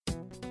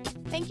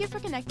Thank you for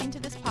connecting to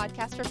this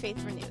podcast for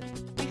Faith Renewed.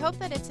 We hope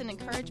that it's an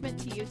encouragement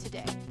to you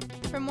today.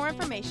 For more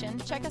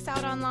information, check us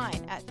out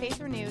online at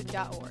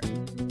faithrenewed.org.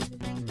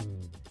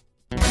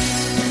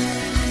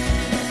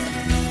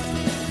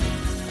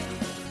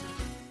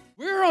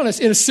 We're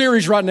in a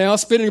series right now,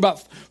 spending about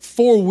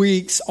 4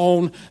 weeks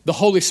on the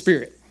Holy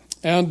Spirit.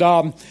 And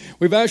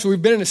we've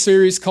been in a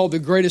series called The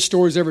Greatest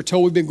Stories Ever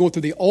Told. We've been going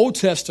through the Old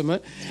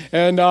Testament,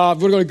 and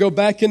we're going to go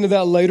back into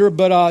that later,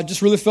 but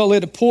just really felt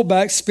led to pull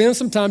back, spend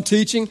some time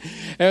teaching,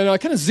 and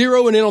kind of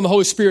zeroing in on the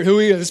Holy Spirit, who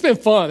He is. It's been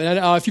fun, and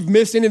if you've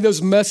missed any of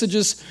those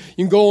messages,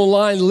 you can go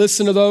online and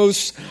listen to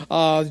those.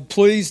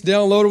 Please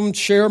download them,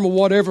 share them, or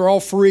whatever, all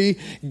free.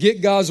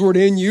 Get God's Word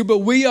in you. But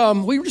we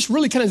were just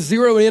really kind of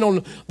zeroing in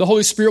on the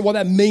Holy Spirit, what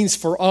that means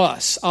for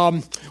us.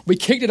 We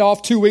kicked it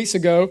off 2 weeks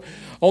ago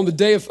on the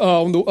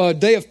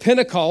day of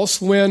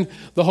Pentecost, when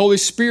the Holy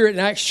Spirit in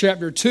Acts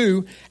chapter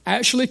 2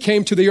 actually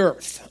came to the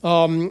earth,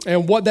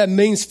 and what that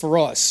means for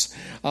us.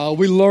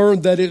 We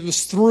learned that it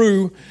was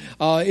through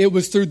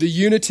the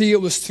unity,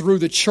 it was through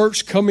the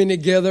church coming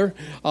together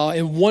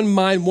in one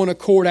mind, one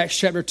accord, Acts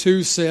chapter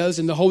 2 says,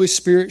 and the Holy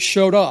Spirit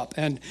showed up.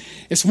 And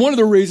it's one of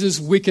the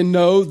reasons we can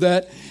know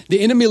that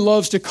the enemy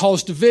loves to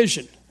cause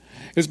division.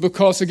 Is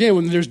because, again,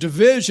 when there's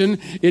division,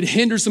 it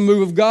hinders the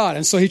move of God.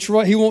 And so he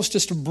wants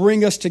just to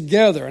bring us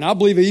together. And I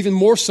believe even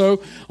more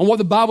so on what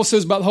the Bible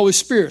says about the Holy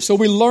Spirit. So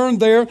we learned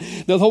there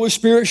that the Holy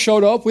Spirit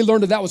showed up. We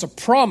learned that was a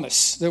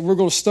promise that we're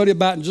going to study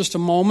about in just a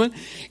moment.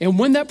 And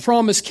when that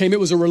promise came, it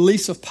was a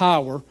release of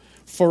power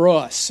for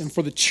us and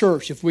for the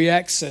church if we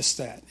access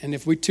that and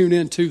if we tune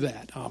into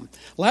that.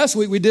 Last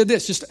week we did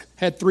this, just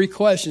had 3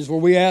 questions where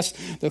we asked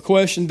the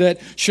question that,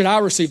 should I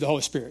receive the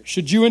Holy Spirit?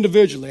 Should you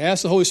individually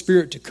ask the Holy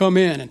Spirit to come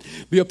in and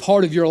be a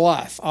part of your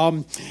life?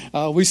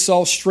 We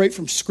saw straight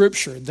from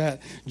Scripture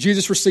that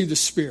Jesus received the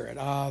Spirit.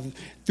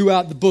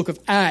 Throughout the book of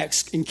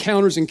Acts,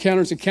 encounters,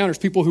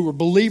 people who were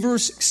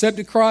believers,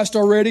 accepted Christ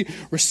already,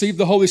 received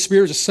the Holy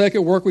Spirit as a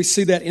second work. We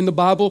see that in the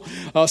Bible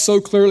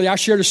so clearly. I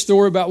shared a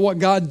story about what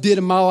God did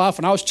in my life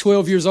when I was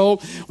 12 years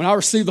old. When I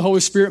received the Holy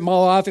Spirit in my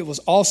life, it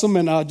was awesome,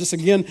 and just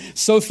again,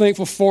 so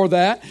thankful for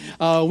that.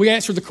 We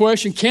answered the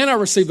question, can I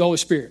receive the Holy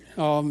Spirit?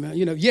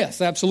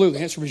 Yes, absolutely.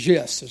 The answer was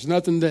yes. There's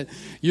nothing that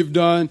you've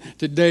done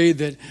today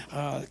that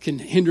can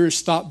hinder and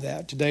stop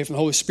that today from the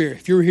Holy Spirit.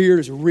 If you're here,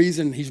 there's a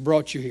reason He's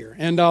brought you here.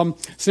 And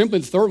simply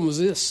the third one was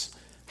this: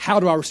 how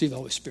do I receive the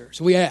Holy Spirit?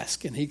 So we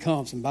ask, and He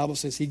comes. And the Bible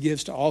says He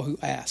gives to all who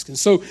ask. And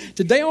so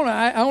today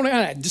I want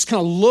to just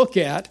kind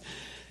of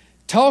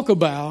talk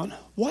about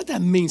what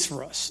that means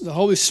for us, the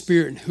Holy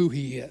Spirit and who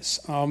He is.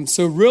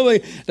 So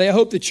really, I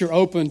hope that you're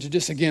open to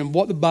just, again,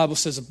 what the Bible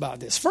says about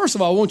this. First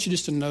of all, I want you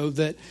just to know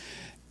that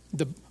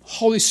the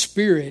Holy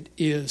Spirit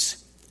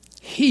is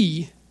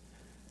He,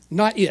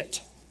 not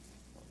it.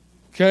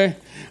 Okay,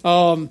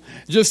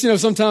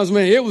 sometimes,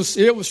 man, it was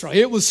strong.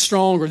 It was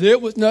stronger.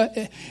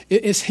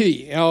 It's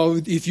He.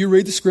 If you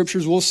read the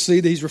Scriptures, we'll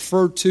see that He's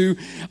referred to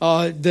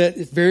that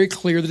it's very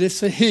clear that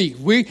it's a He.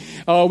 We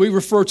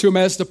refer to Him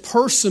as the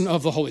person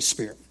of the Holy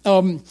Spirit.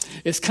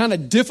 It's kind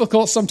of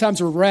difficult sometimes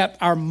to wrap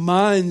our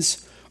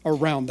minds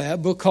around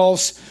that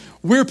because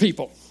we're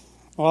people.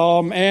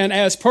 And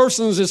as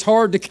persons, it's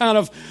hard to kind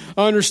of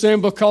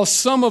understand because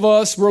some of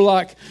us were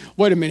like,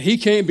 wait a minute, He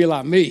can't be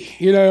like me,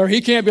 or He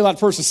can't be like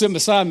the person sitting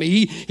beside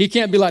me. He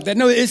can't be like that.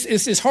 No,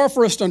 it's hard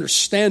for us to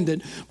understand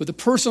it. But the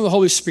person of the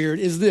Holy Spirit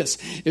is this.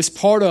 It's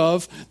part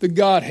of the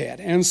Godhead.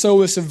 And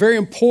so it's a very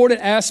important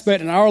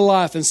aspect in our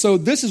life. And so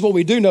this is what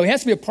we do know. He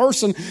has to be a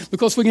person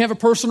because we can have a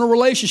personal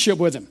relationship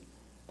with Him.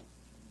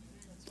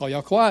 Oh,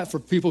 y'all quiet for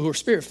people who are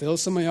Spirit-filled.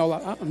 Some of y'all,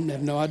 I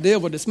have no idea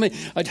what this means.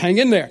 Hang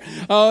in there.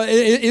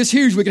 It's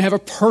huge. We can have a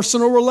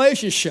personal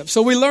relationship.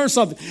 So we learn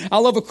something. I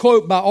love a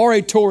quote by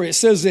R.A. Torrey. It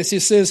says this.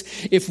 It says,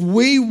 if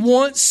we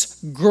once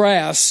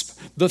grasp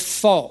the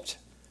thought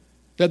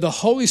that the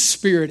Holy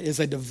Spirit is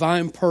a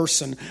divine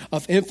person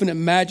of infinite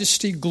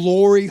majesty,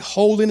 glory,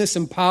 holiness,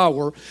 and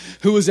power,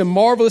 who is in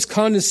marvelous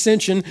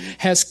condescension,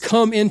 has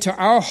come into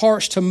our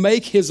hearts to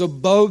make His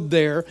abode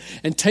there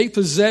and take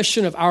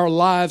possession of our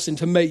lives and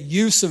to make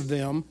use of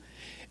them,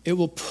 it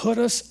will put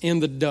us in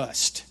the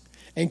dust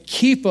and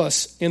keep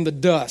us in the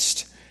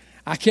dust.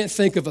 I can't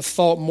think of a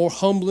thought more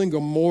humbling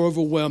or more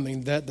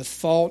overwhelming than the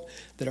thought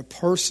that a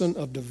person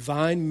of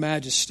divine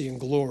majesty and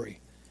glory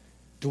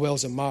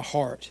dwells in my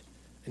heart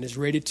and is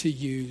ready to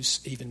use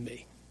even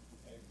me.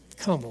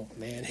 Come on,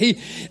 man.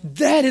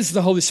 That is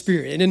the Holy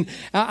Spirit. And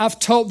I've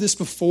taught this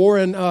before,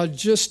 and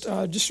just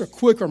a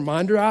quick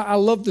reminder, I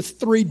love the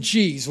 3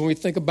 G's when we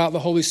think about the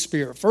Holy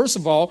Spirit. First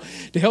of all,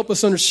 to help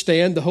us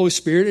understand the Holy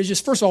Spirit is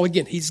just, first of all,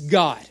 again, He's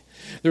God.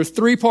 There are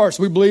 3 parts.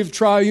 We believe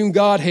triune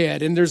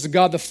Godhead, and there's the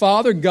God the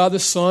Father, God the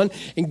Son,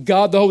 and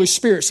God the Holy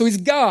Spirit. So He's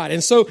God.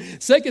 And so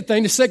second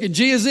thing, the second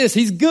G is this: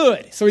 He's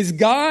good. So He's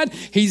God,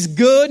 He's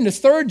good, and the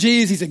third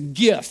G is He's a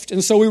gift.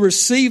 And so we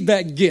receive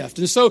that gift.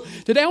 And so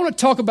today I want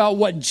to talk about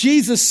what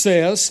Jesus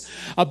says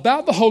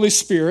about the Holy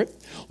Spirit,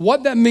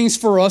 what that means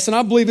for us, and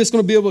I believe it's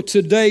going to be able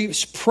to today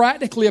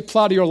practically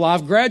apply to your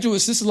life.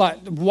 Graduates, this is like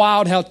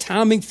wild how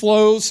timing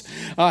flows,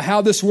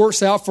 how this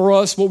works out for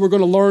us, what we're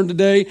going to learn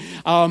today.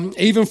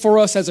 Even for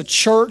us as a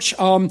church,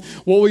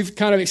 what we've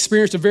kind of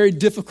experienced a very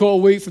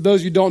difficult week. For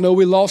those of you who don't know,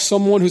 we lost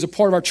someone who's a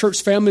part of our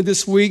church family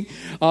this week,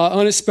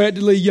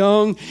 unexpectedly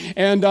young.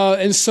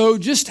 And so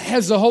just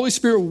as the Holy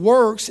Spirit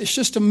works, it's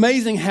just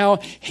amazing how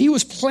he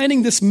was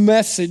planning this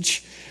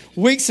message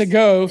weeks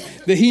ago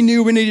that he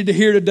knew we needed to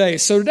hear today.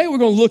 So today we're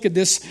going to look at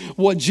this,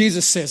 what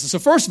Jesus says. So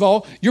first of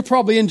all, you're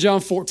probably in John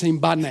 14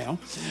 by now.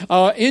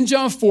 In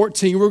John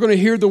 14, we're going to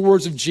hear the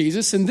words of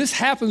Jesus. And this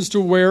happens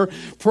to where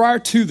prior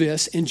to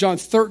this, in John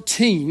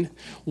 13,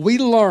 we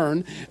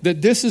learn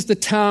that this is the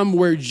time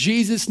where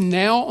Jesus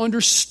now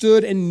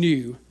understood and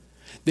knew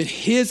that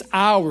his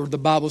hour, the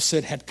Bible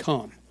said, had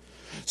come.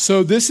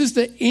 So this is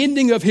the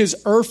ending of his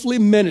earthly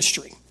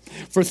ministry.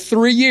 For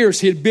 3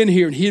 years, he had been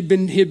here, and he had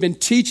been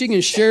teaching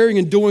and sharing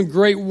and doing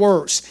great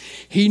works.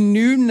 He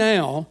knew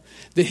now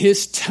that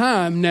his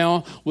time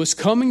now was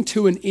coming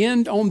to an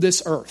end on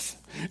this earth.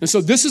 And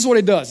so this is what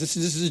he does. This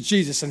is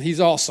Jesus, and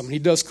he's awesome. He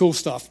does cool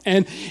stuff.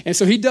 And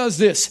so he does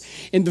this.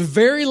 In the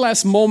very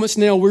last moments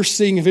now we're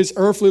seeing of his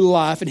earthly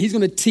life, and he's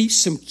going to teach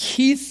some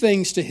key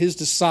things to his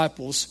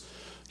disciples.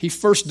 He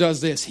first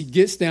does this. He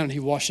gets down and he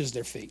washes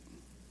their feet.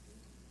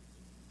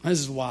 This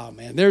is wild,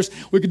 man.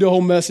 We could do a whole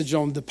message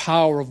on the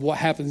power of what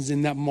happens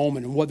in that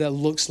moment and what that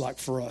looks like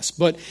for us.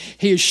 But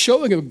he is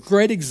showing a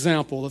great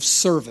example of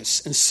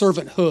service and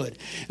servanthood.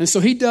 And so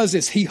he does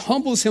this. He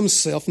humbles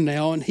himself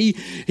now, and he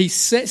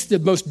sets the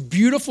most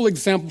beautiful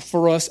example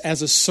for us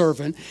as a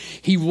servant.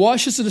 He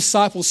washes the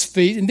disciples'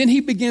 feet, and then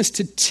he begins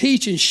to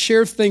teach and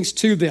share things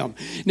to them.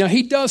 Now,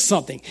 he does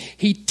something.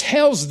 He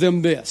tells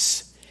them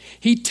this.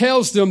 He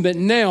tells them that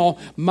now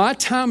my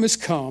time has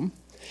come.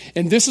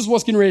 And this is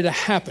what's getting ready to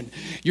happen.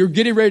 You're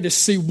getting ready to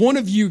see one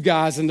of you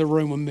guys in the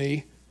room with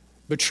me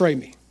betray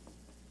me.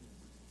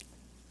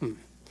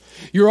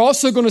 You're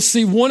also going to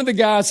see one of the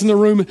guys in the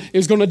room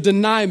is going to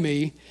deny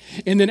me.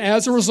 And then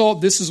as a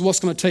result, this is what's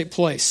going to take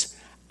place.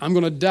 I'm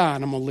going to die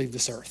and I'm going to leave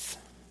this earth.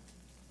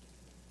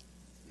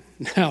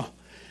 Now,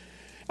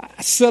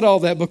 I said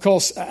all that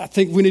because I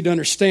think we need to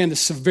understand the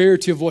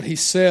severity of what he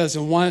says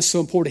and why it's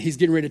so important. He's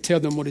getting ready to tell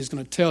them what he's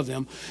going to tell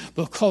them.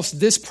 Because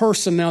this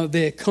person now that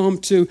they had come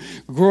to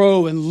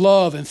grow and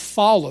love and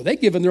follow, they've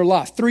given their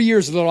life, 3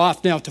 years of their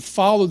life now to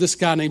follow this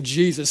guy named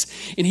Jesus.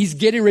 And he's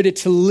getting ready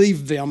to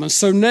leave them. And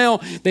so now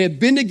they had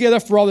been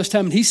together for all this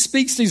time, and he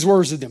speaks these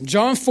words to them.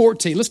 John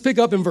 14, let's pick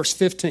up in verse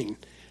 15.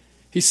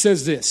 He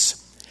says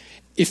this,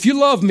 "If you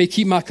love me,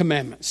 keep my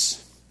commandments.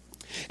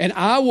 And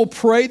I will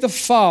pray the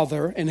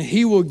Father, and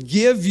he will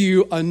give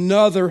you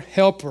another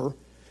helper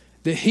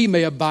that he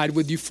may abide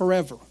with you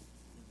forever."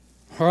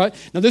 All right.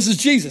 Now, this is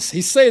Jesus.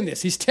 He's saying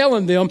this. He's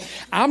telling them,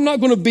 I'm not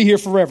going to be here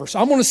forever. So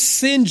I'm going to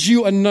send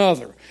you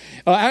another.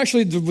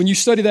 Actually, when you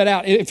study that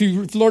out, if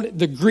you learn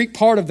the Greek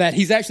part of that,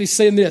 he's actually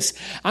saying this.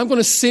 I'm going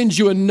to send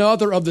you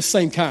another of the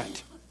same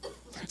kind.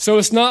 So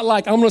it's not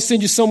like I'm going to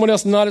send you someone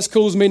else not as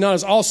cool as me, not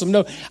as awesome.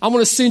 No, I'm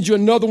going to send you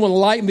another one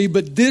like me.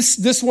 But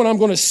this one I'm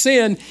going to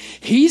send,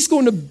 he's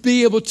going to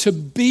be able to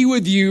be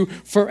with you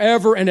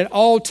forever and at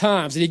all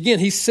times. And again,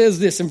 he says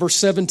this in verse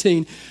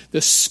 17, "The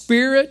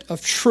Spirit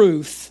of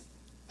truth,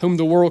 whom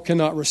the world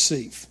cannot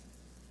receive,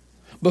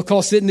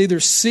 because it neither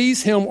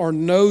sees him or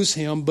knows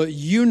him, but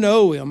you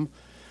know him,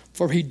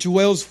 for he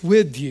dwells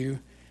with you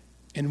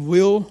and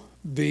will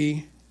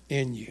be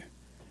in you."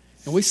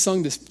 And we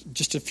sung this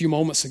just a few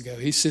moments ago.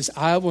 He says,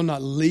 "I will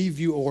not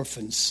leave you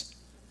orphans.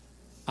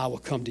 I will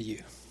come to you."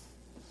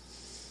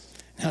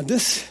 Now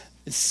this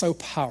is so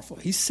powerful.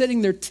 He's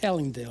sitting there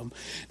telling them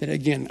that,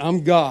 again,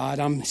 I'm God.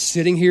 I'm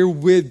sitting here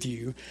with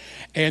you.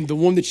 And the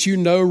one that you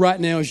know right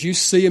now as you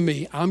see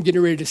me, I'm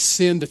getting ready to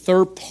send the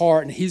third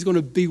part, and he's going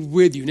to be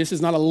with you. And this is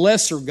not a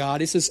lesser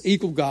God. This is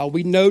equal God.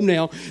 We know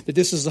now that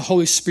this is the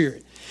Holy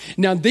Spirit.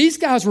 Now, these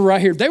guys were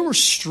right here. They were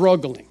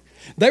struggling.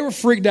 They were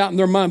freaked out in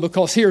their mind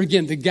because here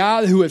again, the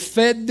guy who had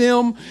fed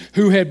them,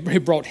 who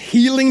had brought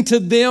healing to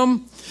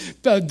them,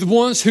 the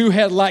ones who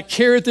had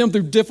carried them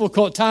through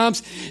difficult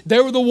times,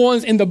 they were the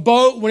ones in the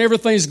boat when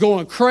everything's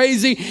going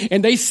crazy,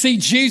 and they see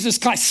Jesus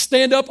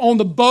stand up on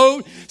the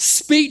boat,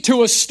 speak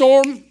to a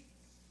storm.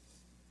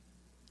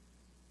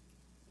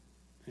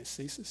 It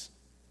ceases.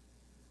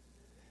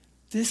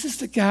 This is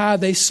the guy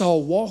they saw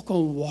walk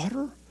on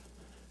water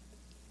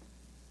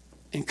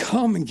and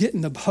come and get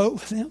in the boat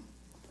with them.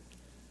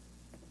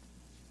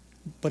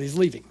 But he's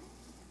leaving.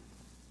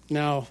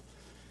 Now,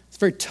 it's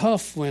very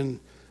tough when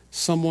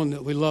someone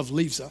that we love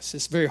leaves us.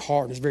 It's very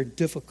hard. It's very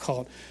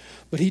difficult.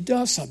 But he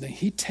does something.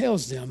 He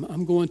tells them,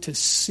 I'm going to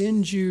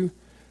send you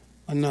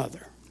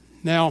another.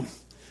 Now,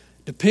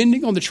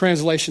 depending on the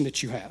translation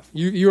that you have,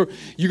 you're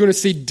going to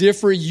see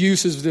different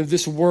uses of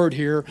this word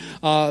here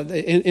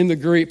in the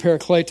Greek,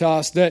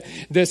 parakletos,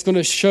 that's going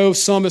to show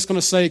some it's going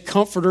to say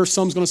comforter,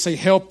 some's going to say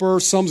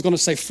helper, some's going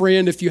to say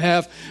friend if you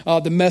have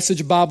the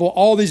Message Bible,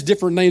 all these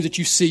different names that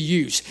you see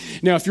used.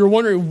 Now, if you're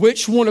wondering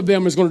which one of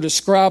them is going to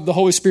describe the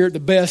Holy Spirit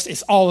the best,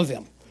 it's all of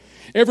them.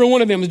 Every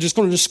one of them is just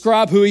going to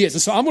describe who he is.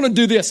 And so I'm going to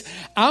do this.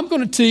 I'm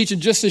going to teach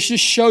and just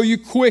show you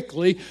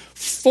quickly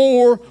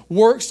 4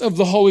 works of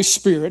the Holy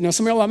Spirit. Now,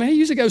 some of you are like, man, he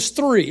usually goes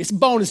 3. It's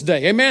bonus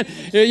day. Amen.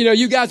 You know,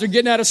 you guys are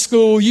getting out of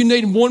school. You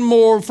need one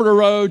more for the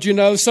road, you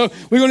know. So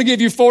we're going to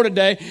give you 4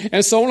 today.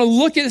 And so I want to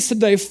look at this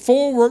today,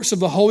 4 works of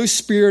the Holy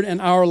Spirit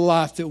in our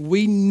life that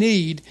we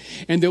need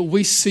and that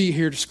we see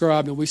here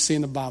described and we see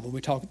in the Bible.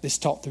 We talk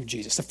through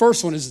Jesus. The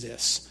first one is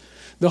this.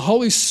 The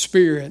Holy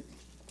Spirit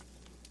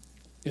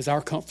is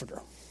our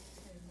comforter.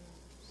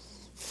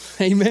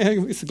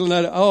 Amen.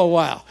 Oh,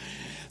 wow.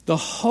 The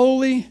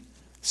Holy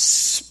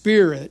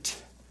Spirit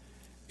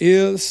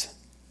is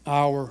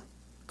our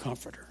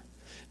comforter.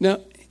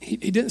 Now, he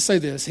didn't say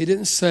this. He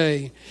didn't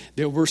say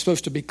that we're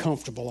supposed to be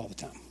comfortable all the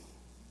time.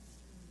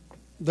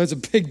 There's a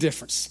big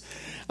difference.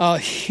 A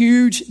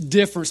huge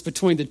difference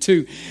between the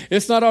two.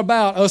 It's not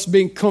about us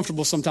being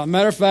comfortable sometimes.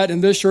 Matter of fact,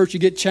 in this church, you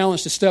get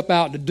challenged to step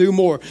out, to do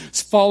more,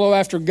 follow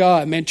after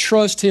God, man,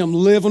 trust him,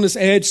 live on this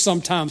edge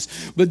sometimes.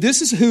 But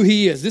this is who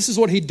he is. This is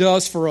what he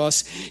does for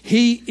us.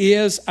 He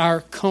is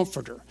our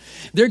comforter.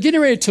 They're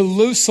getting ready to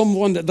lose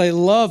someone that they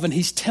love, and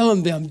he's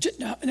telling them,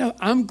 no,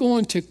 I'm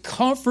going to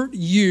comfort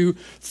you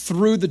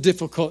through the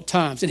difficult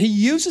times. And he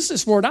uses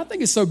this word. I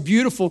think it's so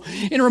beautiful.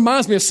 And it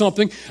reminds me of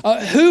something.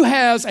 Who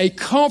has a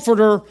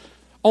comforter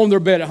on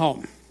their bed at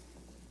home?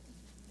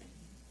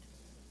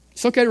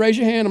 It's okay to raise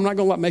your hand. I'm not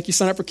going to make you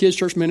sign up for kids'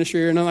 church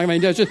ministry or nothing. I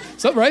mean, just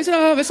so raise it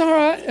up. It's all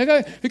right.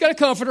 Okay. You got a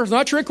comforter. It's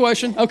not a trick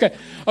question.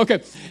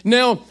 Okay.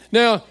 Now,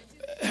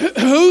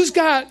 who's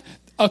got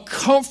a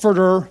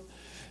comforter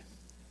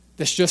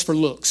that's just for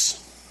looks?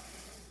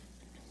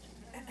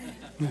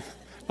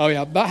 Oh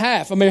yeah, about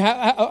half. I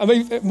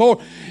mean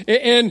more.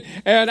 And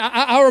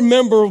I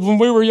remember when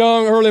we were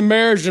young, early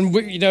marriage, and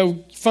we,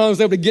 finally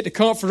was able to get the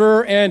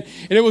comforter, and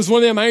it was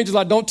one of them angels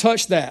like, don't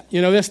touch that.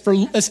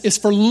 It's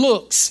for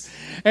looks.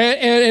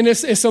 And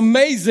it's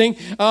amazing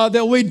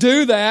that we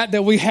do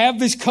that we have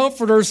these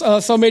comforters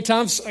so many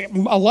times,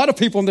 a lot of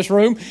people in this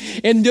room,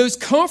 and those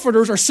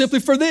comforters are simply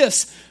for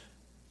this,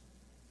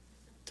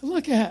 to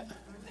look at.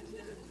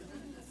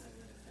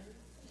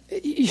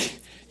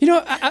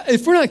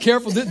 If we're not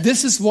careful,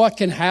 this is what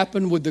can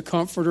happen with the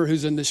comforter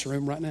who's in this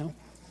room right now.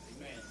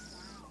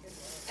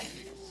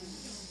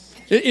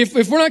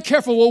 If we're not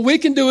careful, what we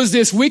can do is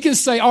this. We can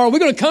say, all right, we're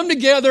going to come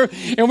together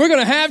and we're going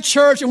to have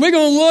church and we're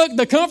going to look.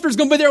 The comforter's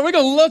going to be there. We're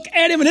going to look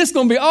at him and it's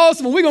going to be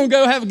awesome. And we're going to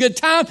go have a good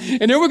time.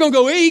 And then we're going to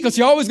go eat, because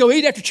you always go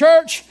eat after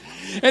church.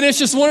 And it's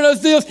just one of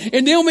those deals.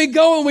 And then we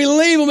go and we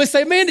leave and we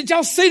say, man, did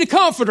y'all see the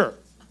comforter?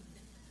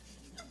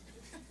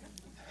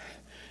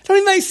 It don't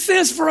even make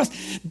sense for us.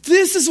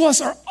 This is what's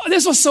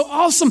so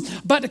awesome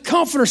about the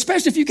comforter,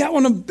 especially if you got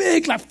one of them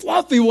big, like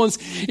fluffy ones.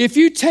 If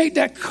you take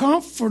that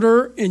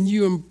comforter and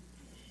you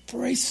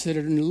embrace it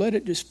and let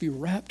it just be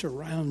wrapped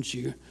around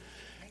you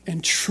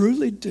and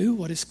truly do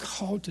what it's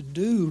called to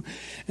do,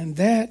 and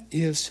that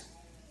is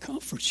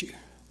comfort you.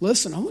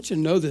 Listen, I want you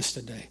to know this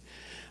today.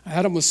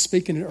 Adam was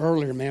speaking it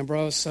earlier, man,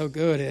 bro. It was so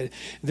good.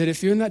 That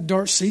if you're in that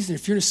dark season,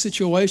 if you're in a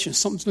situation,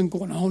 something's been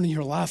going on in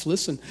your life,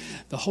 listen,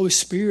 the Holy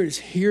Spirit is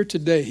here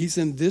today. He's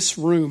in this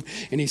room,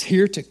 and he's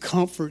here to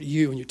comfort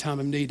you in your time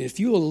of need. If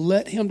you will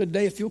let him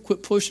today, if you'll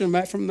quit pushing him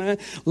back from that,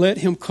 let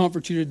him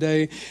comfort you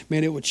today,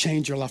 man, it will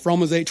change your life.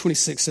 Romans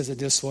 8:26 says it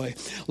this way.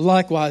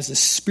 Likewise, the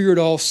Spirit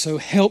also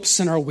helps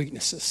in our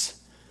weaknesses.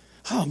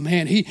 Oh,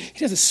 man, he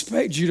doesn't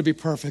expect you to be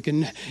perfect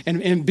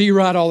and be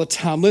right all the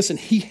time. Listen,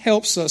 he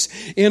helps us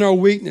in our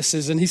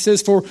weaknesses. And he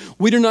says, for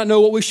we do not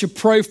know what we should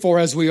pray for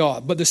as we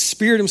ought, but the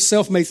Spirit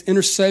himself makes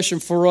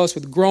intercession for us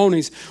with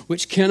groanings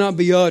which cannot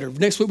be uttered.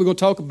 Next week, we're going to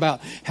talk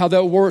about how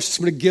that works,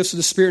 some of the gifts of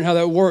the Spirit and how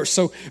that works.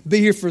 So be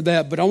here for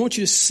that. But I want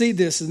you to see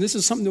this, and this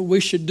is something that we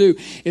should do,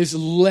 is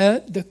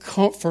let the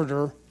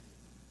Comforter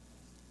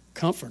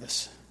comfort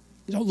us.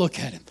 Don't look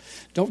at him.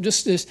 Don't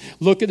just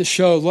look at the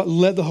show.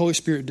 Let the Holy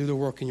Spirit do the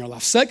work in your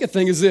life. Second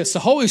thing is this. The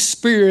Holy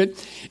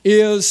Spirit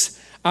is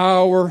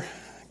our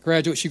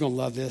graduates. You're going to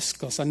love this,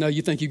 because I know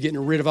you think you're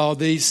getting rid of all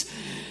these.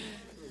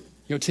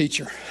 Your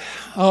teacher.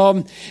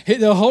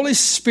 The Holy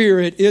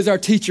Spirit is our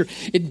teacher.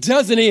 It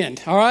doesn't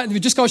end, all right?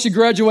 Just because you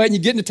graduate and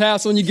you get in the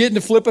tassel and you get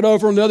to flip it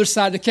over on the other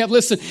side of the cap,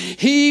 listen,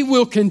 he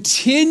will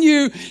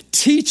continue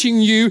teaching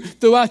you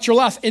throughout your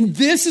life. And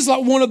this is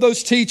like one of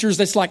those teachers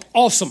that's like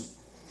awesome.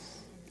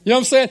 You know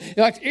what I'm saying?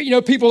 Like,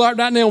 people like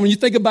right now, when you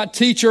think about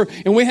teacher,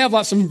 and we have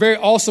like some very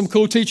awesome,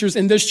 cool teachers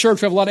in this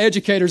church. We have a lot of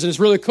educators, and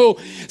it's really cool.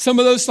 Some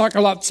of those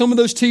some of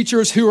those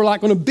teachers who are like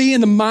going to be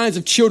in the minds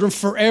of children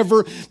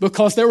forever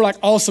because they were like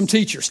awesome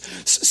teachers.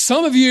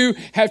 Some of you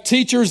have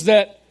teachers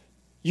that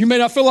you may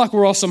not feel like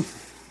were awesome.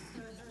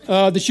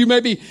 That you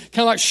maybe kind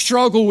of like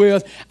struggle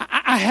with.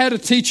 I had a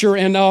teacher,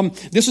 and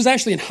this was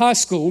actually in high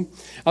school.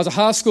 I was a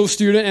high school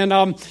student,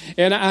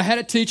 and I had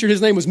a teacher.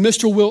 His name was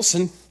Mr.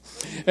 Wilson.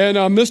 And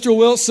Mr.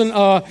 Wilson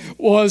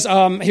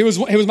he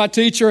was my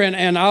teacher,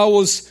 and I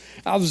was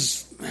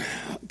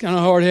kind of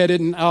hard-headed,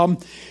 and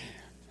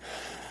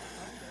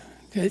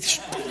you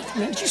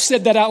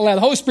said that out loud.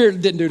 The Holy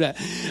Spirit didn't do that.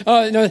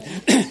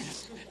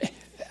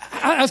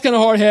 I was kind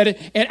of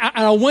hard-headed, and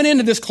I went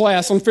into this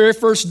class on the very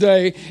first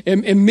day,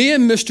 and me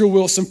and Mr.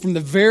 Wilson, from the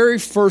very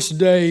first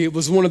day, it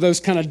was one of those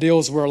kind of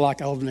deals where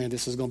like, oh man,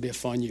 this is going to be a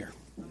fun year.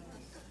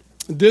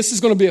 This is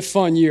going to be a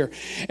fun year.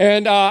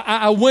 And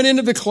I went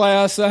into the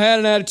class. I had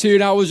an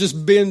attitude. I was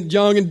just being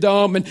young and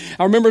dumb. And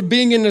I remember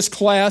being in this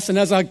class, and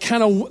as I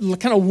kind of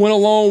went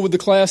along with the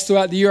class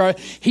throughout the year,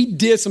 he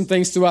did some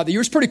things throughout the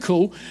year. It's pretty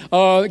cool.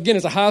 Again,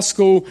 as a high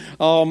school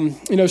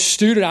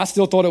student, I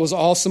still thought it was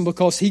awesome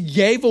because he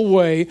gave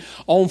away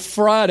on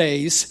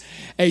Fridays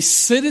a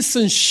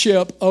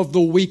Citizenship of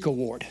the Week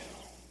award.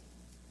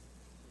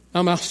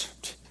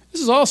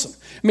 This is awesome.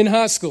 I mean,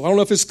 high school. I don't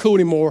know if it's cool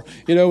anymore,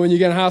 when you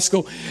get in high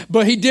school.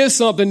 But he did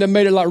something that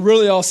made it like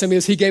really awesome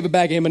is he gave a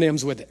bag of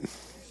M&Ms with it.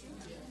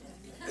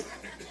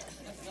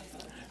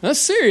 That's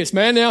serious,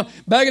 man. Now,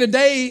 back in the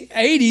day,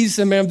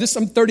 80s,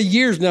 I'm 30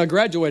 years now,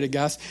 graduated,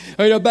 guys.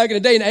 Back in the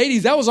day in the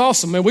 80s, that was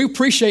awesome, man. We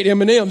appreciate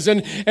M&Ms,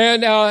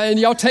 and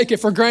y'all take it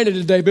for granted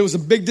today, but it was a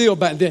big deal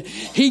back then.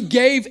 He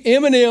gave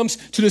M&Ms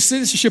to the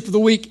Citizenship of the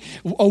Week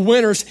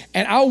winners,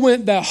 and I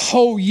went that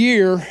whole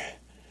year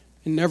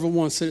and never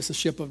won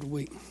Citizenship of the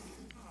Week.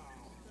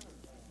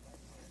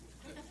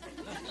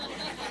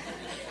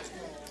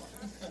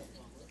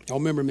 Y'all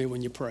remember me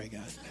when you pray,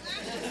 guys.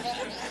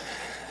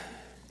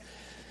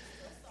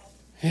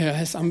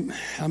 Yeah,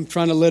 I'm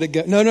trying to let it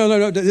go. No.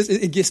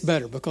 It gets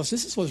better because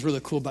this is what's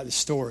really cool about this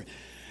story.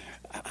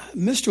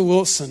 Mr.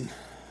 Wilson,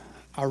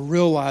 I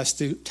realized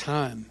through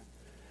time,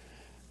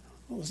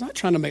 was not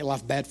trying to make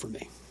life bad for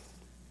me.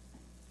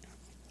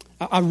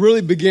 I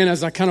really began,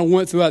 as I kind of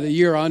went throughout the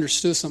year, I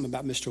understood something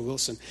about Mr.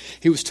 Wilson.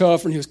 He was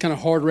tough and he was kind of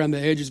hard around the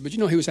edges, but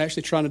he was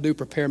actually trying to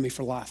prepare me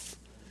for life.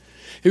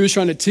 He was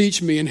trying to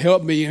teach me and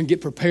help me and get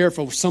prepared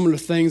for some of the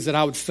things that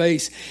I would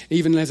face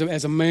even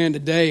as a man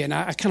today. And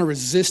I kind of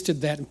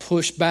resisted that and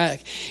pushed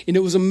back. And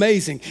it was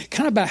amazing.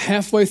 Kind of about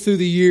halfway through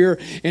the year,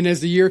 and as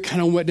the year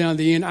kind of went down to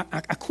the end,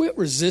 I quit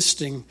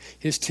resisting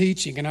his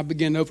teaching, and I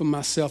began to open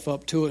myself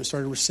up to it and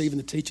started receiving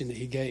the teaching that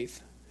he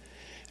gave.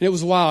 And it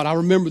was wild. I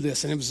remember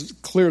this, and it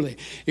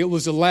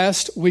was the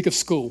last week of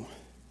school,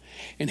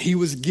 and he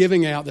was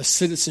giving out the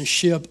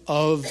Citizenship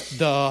of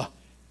the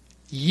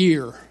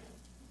Year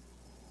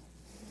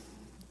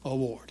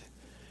award.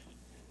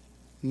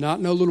 Not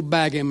no little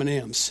bag of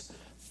M&Ms.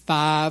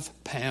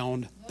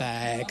 5-pound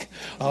bag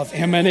of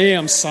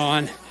M&Ms,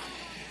 son.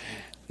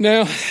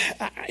 Now,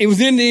 it was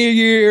in the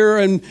year,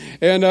 and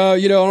I don't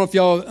know if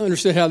y'all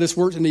understood how this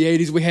worked in the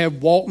 80s. We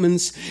had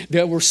Walkmans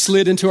that were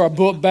slid into our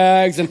book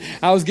bags, and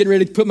I was getting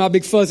ready to put my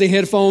big fuzzy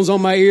headphones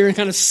on my ear and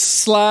kind of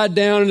slide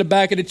down in the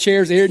back of the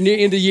chairs here near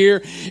the end of the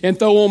year and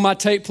throw on my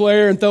tape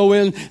player and throw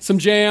in some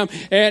jam.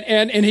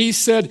 And he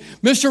said,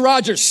 "Mr.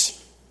 Rogers,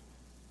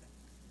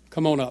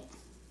 come on up."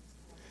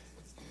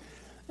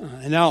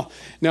 And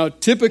now,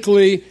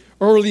 typically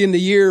early in the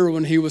year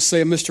when he was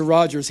saying Mr.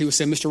 Rogers, he would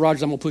say, "Mr.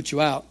 Rogers, I'm going to put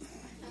you out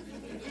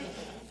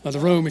of the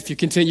room if you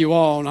continue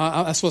on.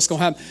 That's what's going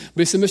to happen."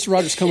 But he said, "Mr.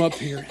 Rogers, come up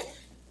here."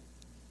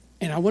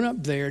 And I went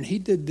up there, and he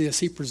did this.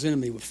 He presented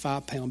me with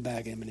 5-pound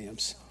bag of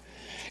M&Ms.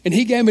 And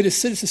he gave me the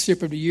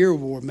Citizenship of the Year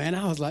award, man.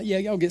 I was like, yeah,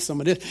 y'all get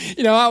some of this.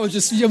 I was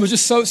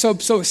just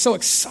so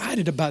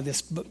excited about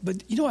this.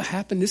 But you know what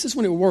happened? This is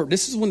when it worked.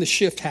 This is when the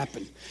shift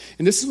happened.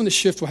 And this is when the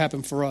shift will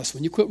happen for us.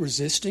 When you quit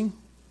resisting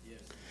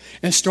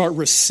and start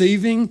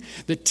receiving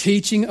the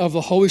teaching of the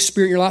Holy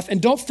Spirit in your life.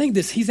 And don't think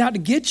this, he's out to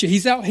get you.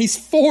 He's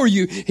for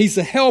you. He's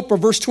the helper.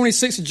 Verse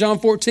 26 of John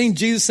 14,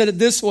 Jesus said it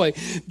this way: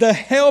 "The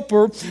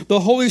helper,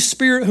 the Holy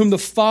Spirit, whom the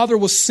Father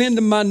will send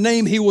in my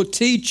name, he will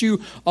teach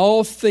you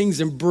all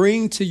things and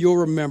bring to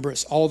your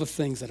remembrance all the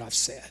things that I've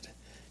said."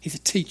 He's a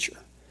teacher.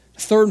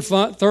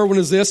 The third one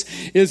is this,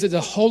 is that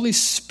the Holy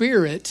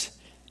Spirit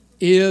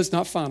is,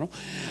 not final,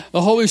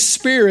 the Holy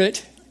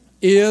Spirit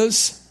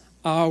is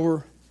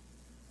our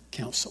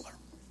counselor.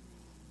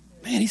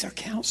 Man, he's our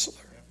counselor.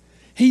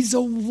 He's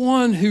the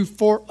one who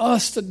for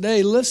us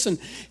today, listen,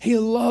 he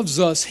loves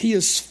us. He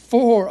is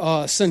for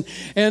us. And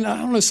I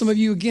don't know, some of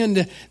you,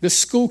 again, the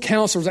school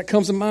counselors that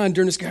comes to mind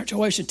during this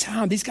graduation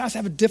time, these guys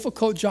have a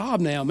difficult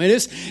job now, man.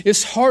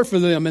 It's hard for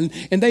them. And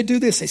they do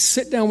this. They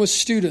sit down with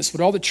students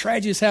with all the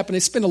tragedies happen. They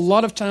spend a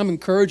lot of time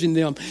encouraging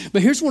them.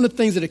 But here's one of the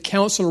things that a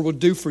counselor will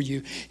do for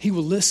you. He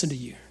will listen to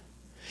you.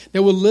 They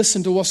will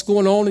listen to what's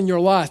going on in your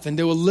life, and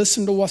they will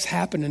listen to what's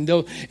happening.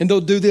 And they'll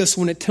do this.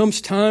 When it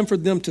comes time for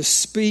them to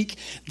speak,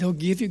 they'll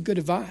give you good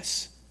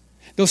advice.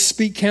 They'll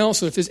speak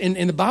counsel.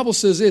 And the Bible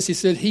says this. He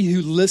said, "He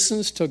who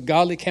listens to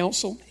godly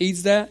counsel,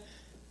 heeds that,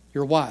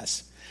 you're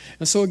wise."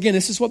 And so again,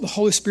 this is what the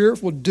Holy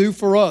Spirit will do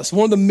for us.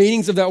 One of the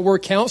meanings of that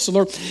word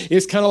counselor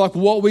is kind of like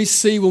what we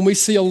see when we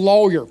see a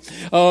lawyer.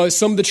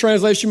 Some of the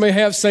translation may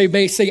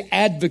say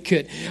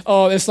advocate.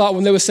 It's like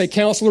when they would say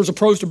counselors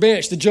approach the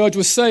bench. The judge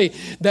would say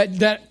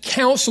that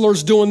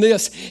counselor's doing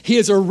this. He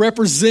is a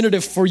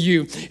representative for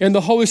you. And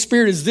the Holy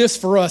Spirit is this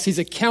for us. He's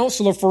a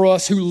counselor for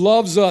us who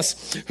loves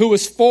us, who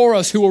is for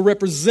us, who will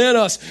represent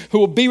us, who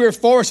will be here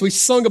for us. We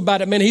sung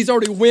about it, man. He's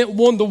already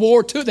won the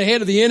war, took the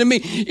head of the enemy.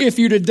 If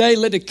you today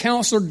let the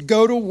counselor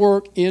go to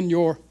work in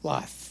your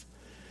life.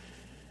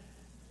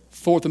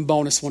 fourth and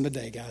bonus one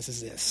today, guys,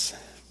 is this.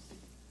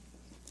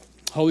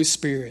 Holy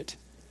Spirit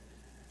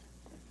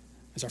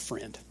is our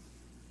friend.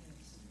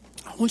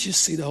 I want you to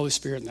see the Holy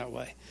Spirit in that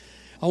way.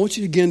 I want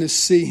you again to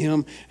see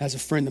him as a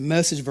friend. The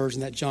Message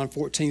version, that John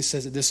 14,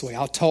 says it this way: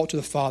 I'll talk to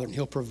the Father and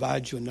he'll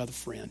provide you another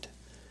friend.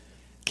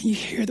 Can you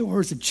hear the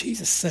words of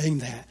Jesus saying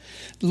that?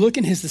 Look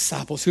at his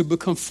disciples who have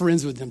become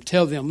friends with them.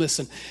 Tell them,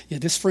 listen, yeah,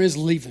 this friend is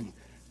leaving,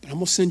 but I'm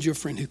going to send you a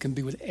friend who can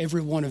be with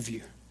every one of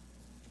you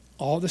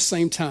all at the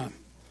same time.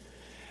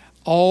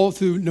 All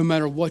through, no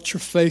matter what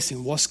you're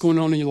facing, what's going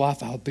on in your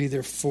life, I'll be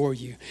there for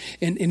you.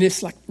 And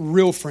it's like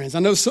real friends. I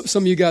know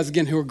some of you guys,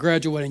 again, who are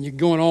graduating, you're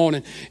going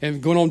on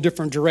and going on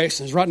different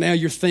directions. Right now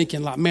you're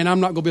thinking like, man,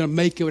 I'm not going to be able to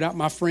make it without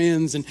my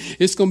friends, and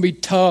it's going to be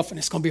tough, and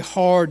it's going to be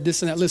hard,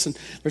 this and that. Listen,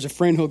 there's a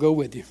friend who'll go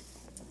with you.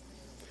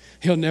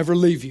 He'll never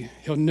leave you.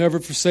 He'll never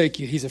forsake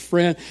you. He's a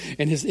friend,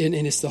 and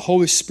it's the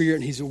Holy Spirit,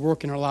 and he's at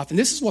work in our life. And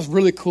this is what's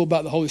really cool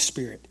about the Holy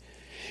Spirit.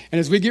 And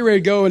as we get ready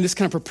to go and just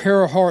kind of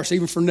prepare our hearts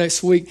even for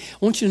next week,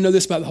 I want you to know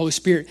this about the Holy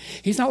Spirit.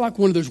 He's not like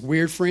one of those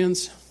weird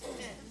friends. You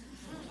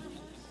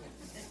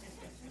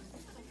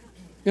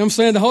know what I'm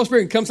saying? The Holy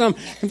Spirit comes on,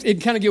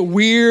 it kind of get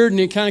weird, and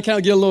it kind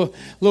of get a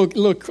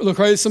little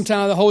crazy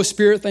sometimes, the Holy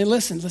Spirit thing.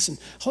 Listen,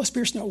 Holy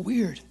Spirit's not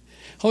weird.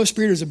 Holy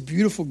Spirit is a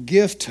beautiful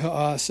gift to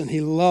us, and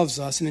he loves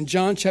us. And in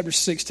John chapter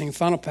 16,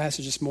 final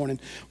passage this morning,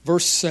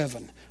 verse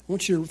 7, I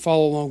want you to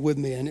follow along with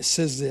me, and it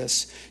says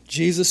this: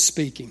 Jesus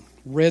speaking,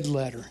 red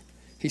letter.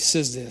 He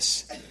says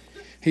this.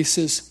 He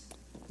says,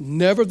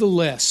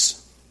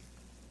 nevertheless,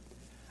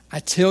 I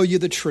tell you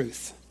the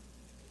truth.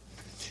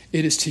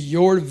 It is to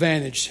your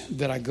advantage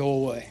that I go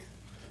away.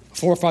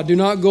 For if I do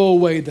not go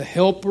away, the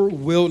Helper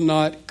will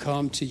not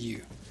come to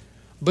you.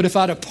 But if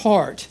I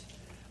depart,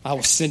 I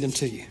will send him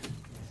to you.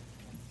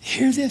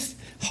 Hear this?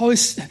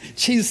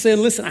 Jesus said,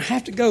 listen, I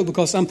have to go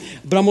but I'm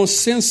going to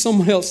send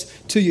someone else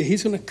to you.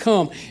 He's going to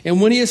come. And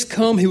when he has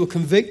come, he will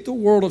convict the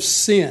world of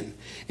sin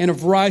and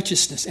of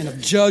righteousness and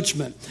of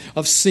judgment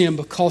of sin,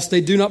 because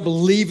they do not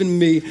believe in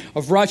me,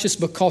 of righteousness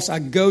because I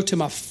go to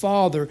my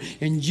Father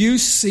and you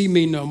see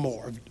me no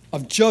more,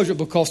 of judgment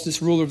because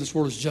this ruler of this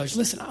world is judged.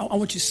 Listen, I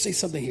want you to see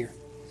something here.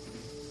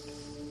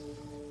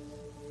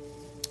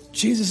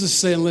 Jesus is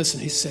saying, listen,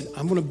 he said,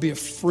 I'm going to be a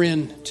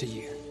friend to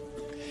you.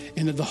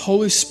 And that the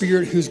Holy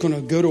Spirit, who's going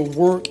to go to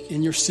work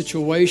in your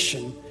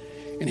situation,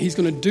 and he's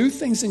going to do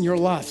things in your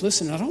life.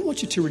 Listen, I don't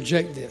want you to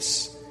reject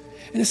this.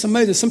 And it's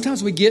amazing.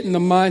 Sometimes we get in the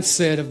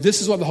mindset of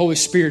this is what the Holy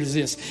Spirit is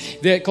this.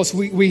 That because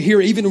we hear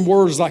even in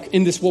words like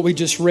in this, what we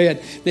just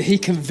read, that he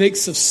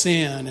convicts of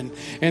sin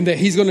and that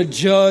he's going to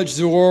judge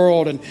the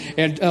world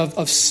and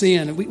of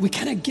sin. And we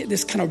kind of get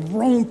this kind of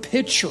wrong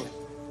picture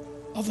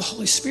of the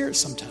Holy Spirit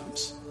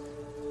sometimes.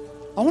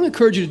 I want to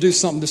encourage you to do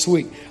something this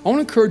week. I want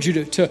to encourage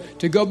you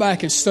to go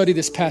back and study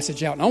this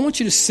passage out. And I want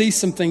you to see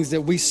some things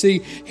that we see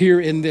here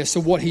in this,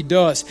 of what he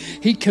does.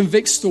 He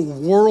convicts the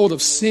world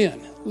of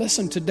sin.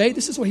 Listen, today,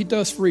 this is what he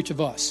does for each of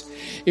us.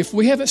 If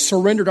we haven't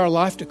surrendered our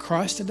life to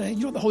Christ today, you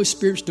know what the Holy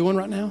Spirit's doing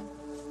right now?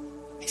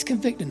 He's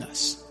convicting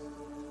us.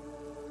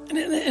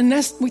 And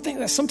we think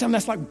that sometimes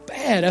that's like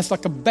bad. That's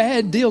like a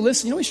bad deal.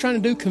 Listen, you know what he's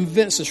trying to do?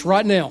 Convince us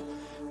right now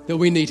that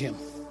we need him.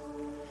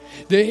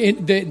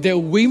 That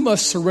we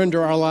must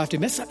surrender our life to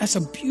him. That's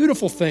a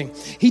beautiful thing.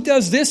 He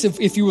does this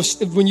if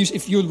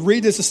you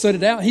read this and study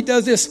it out. He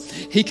does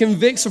this. He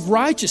convicts of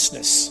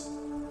righteousness.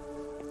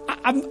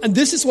 And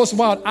this is what's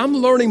wild. I'm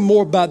learning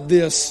more about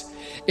this,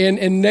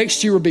 and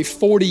next year will be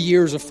 40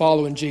 years of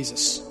following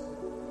Jesus.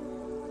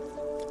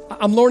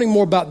 I'm learning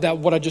more about that,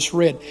 what I just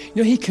read.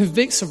 You know, he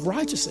convicts of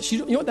righteousness.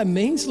 You know what that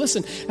means?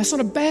 Listen, that's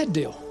not a bad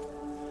deal.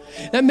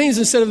 That means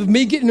instead of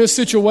me getting in a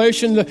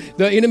situation,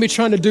 the enemy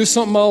trying to do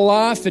something in my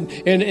life and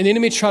an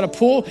enemy trying to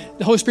pull,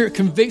 the Holy Spirit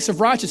convicts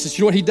of righteousness.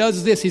 You know what he does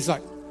is this. He's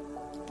like,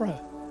 bro,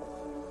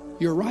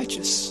 you're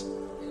righteous.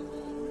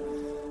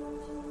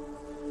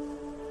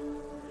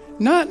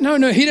 No,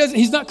 he doesn't.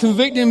 He's not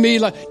convicting me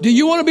like, do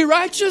you want to be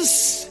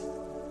righteous?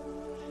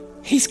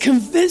 He's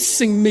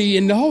convincing me,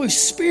 and the Holy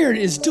Spirit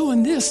is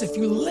doing this if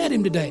you let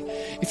him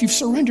today. If you've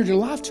surrendered your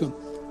life to him,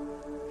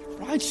 you're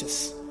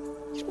righteous.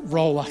 You don't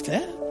roll like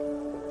that.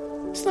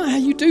 It's not how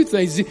you do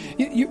things.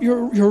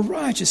 You're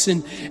righteous.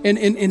 And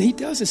he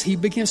does this. He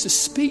begins to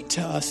speak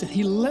to us, and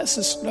he lets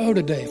us know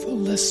today, if we'll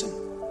listen,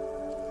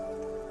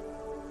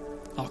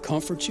 I'll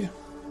comfort you.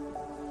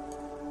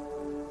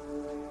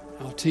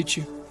 I'll teach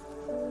you.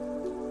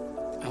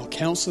 I'll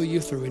counsel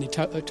you through any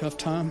tough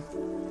time,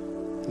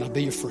 and I'll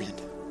be your friend.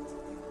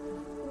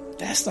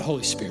 That's the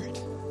Holy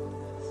Spirit.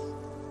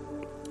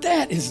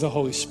 That is the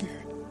Holy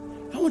Spirit.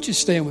 I want you to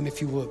stand with me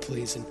if you would,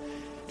 please. And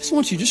I just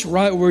want you just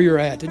right where you're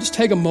at to just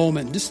take a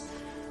moment and just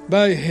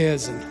bow your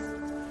heads and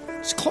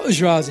just close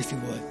your eyes if you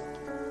would.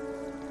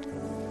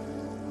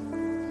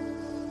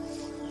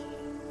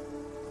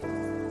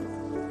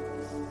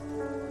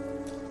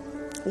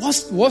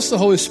 What's the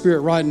Holy Spirit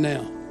right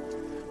now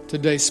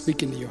today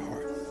speaking to your heart?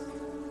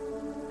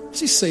 What's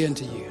he saying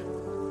to you?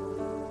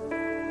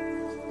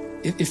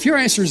 If your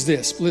answer is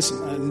this, listen,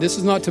 and this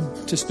is not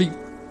to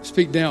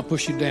speak down,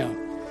 push you down.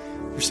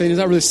 you're saying he's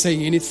not really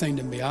saying anything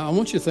to me, I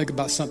want you to think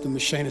about something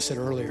Miss Shana said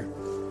earlier.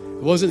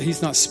 It wasn't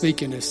he's not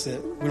speaking, it's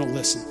that we don't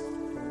listen.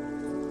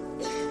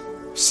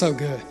 So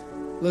good.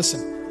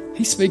 Listen,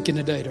 he's speaking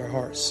today to our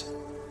hearts.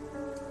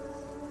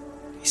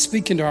 He's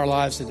speaking to our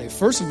lives today.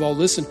 First of all,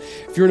 listen,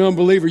 if you're an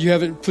unbeliever, you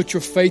haven't put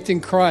your faith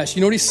in Christ.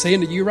 You know what he's saying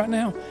to you right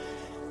now?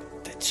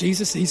 That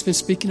Jesus that he's been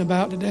speaking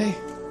about today,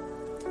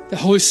 the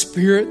Holy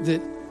Spirit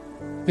that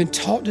been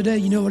taught today,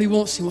 you know what he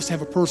wants? He wants to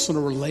have a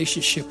personal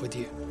relationship with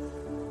you.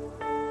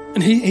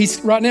 And he's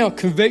right now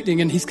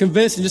convicting, and he's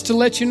convincing, just to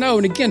let you know.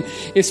 And again,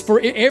 it's for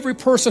every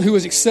person who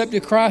has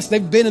accepted Christ.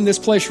 They've been in this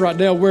place right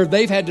now where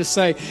they've had to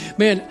say,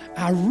 man,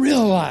 I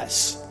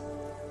realize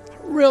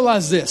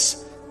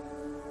this,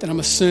 that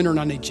I'm a sinner and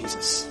I need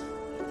Jesus.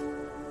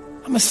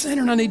 I'm a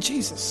sinner and I need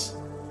Jesus.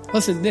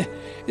 Listen,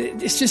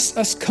 it's just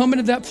us coming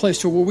to that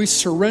place where we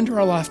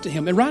surrender our life to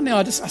him. And right now,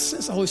 I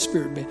sense the Holy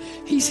Spirit, man.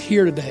 He's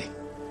here today.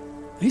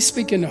 He's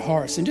speaking to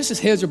hearts. And just as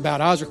heads are bowed,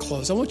 eyes are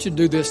closed, I want you to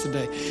do this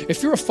today.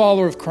 If you're a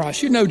follower of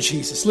Christ, you know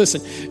Jesus. Listen,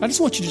 I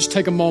just want you to just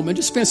take a moment,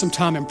 just spend some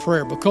time in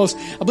prayer, because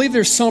I believe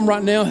there's some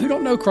right now who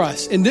don't know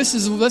Christ. And this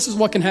is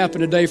what can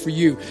happen today for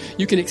you.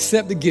 You can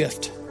accept the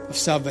gift of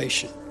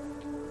salvation.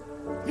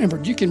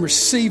 Remember, you can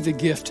receive the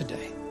gift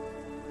today.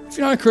 If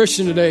you're not a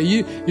Christian today,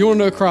 you want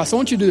to know Christ, I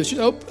want you to do this.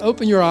 Just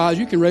open your eyes.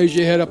 You can raise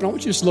your head up, and I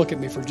want you to just look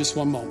at me for just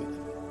one moment.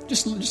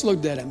 Just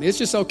look dead at me. It's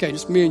just okay.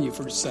 Just me and you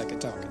for just a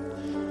second talking.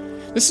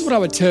 This is what I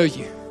would tell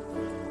you.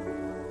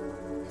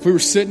 If we were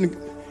sitting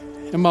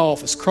in my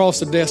office, across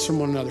the desk from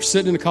one another,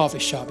 sitting in a coffee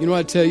shop, you know what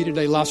I'd tell you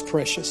today? Life's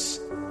precious.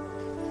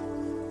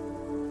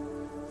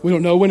 We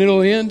don't know when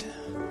it'll end.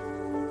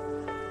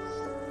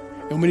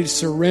 And we need to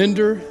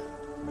surrender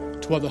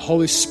to what the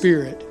Holy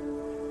Spirit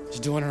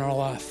is doing in our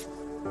life.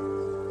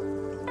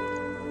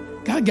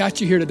 God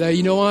got you here today.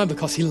 You know why?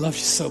 Because he loves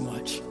you so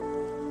much.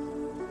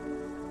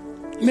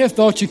 You may have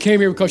thought you came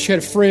here because you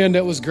had a friend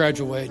that was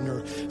graduating,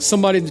 or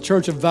somebody in the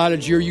church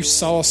invited you, or you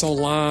saw us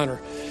online, or,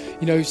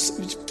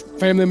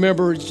 family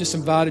member just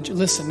invited you.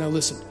 Listen.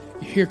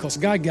 You're here because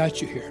God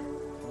got you here.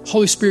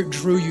 Holy Spirit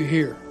drew you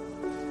here,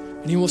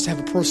 and he wants to have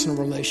a personal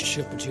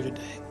relationship with you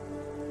today.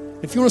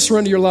 If you want to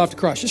surrender your life to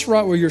Christ, just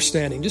right where you're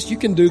standing, you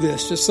can do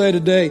this. Just say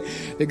today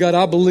that, God,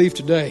 I believe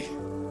today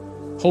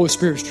Holy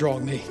Spirit's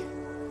drawing me.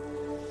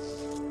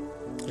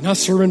 And I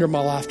surrender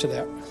my life to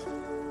that.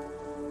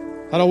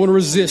 I don't want to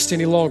resist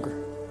any longer.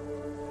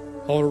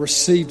 I want to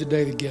receive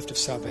today the gift of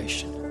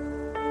salvation.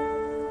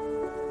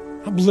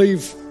 I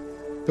believe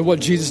that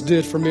what Jesus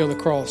did for me on the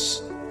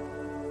cross,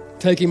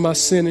 taking my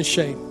sin and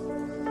shame,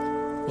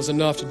 was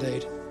enough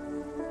today.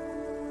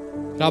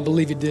 And I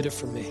believe he did it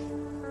for me.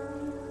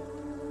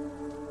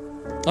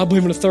 I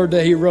believe on the third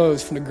day he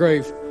rose from the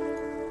grave.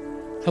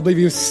 I believe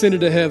he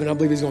ascended to heaven. I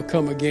believe he's going to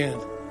come again.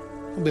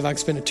 I believe I can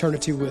spend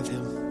eternity with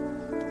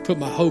him. Put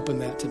my hope in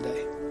that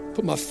today.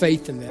 Put my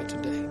faith in that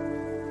today.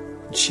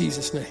 In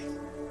Jesus' name.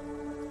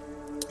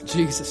 In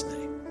Jesus'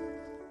 name.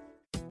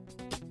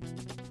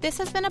 This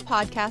has been a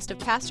podcast of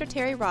Pastor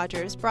Terry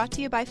Rogers, brought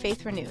to you by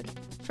Faith Renewed.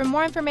 For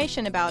more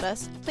information about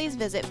us, please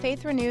visit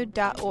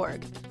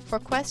faithrenewed.org. For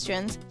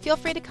questions, feel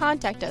free to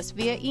contact us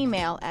via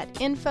email at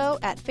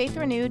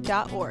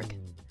info@faithrenewed.org.